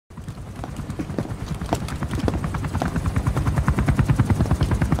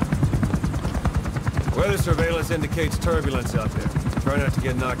Weather surveillance indicates turbulence out there. Try not to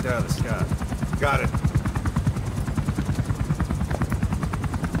get knocked out of the sky. Got it.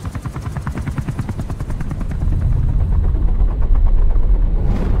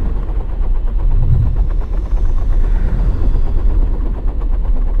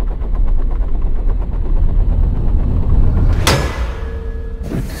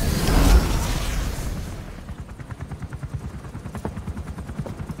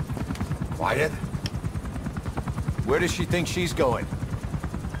 Quiet. Where does she think she's going?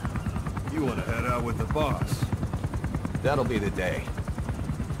 You want to head out with the boss. That'll be the day.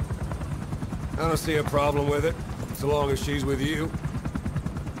 I don't see a problem with it, so long as she's with you.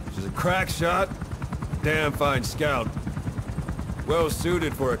 She's a crack shot, damn fine scout. Well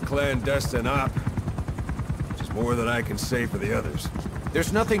suited for a clandestine op. Which is more than I can say for the others.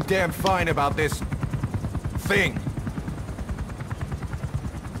 There's nothing damn fine about this... thing.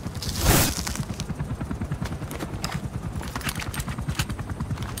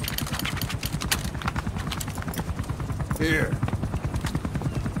 Here.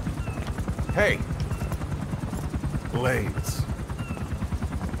 Hey. Blades.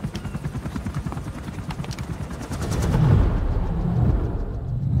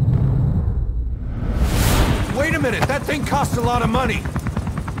 Wait a minute, that thing costs a lot of money.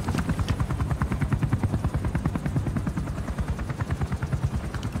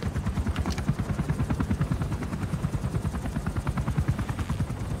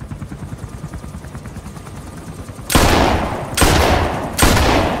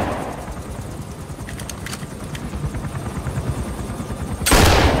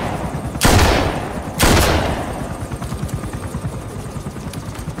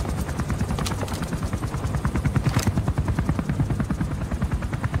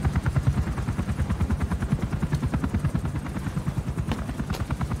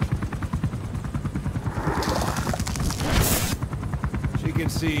 She can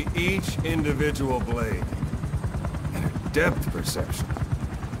see each individual blade. And her depth perception.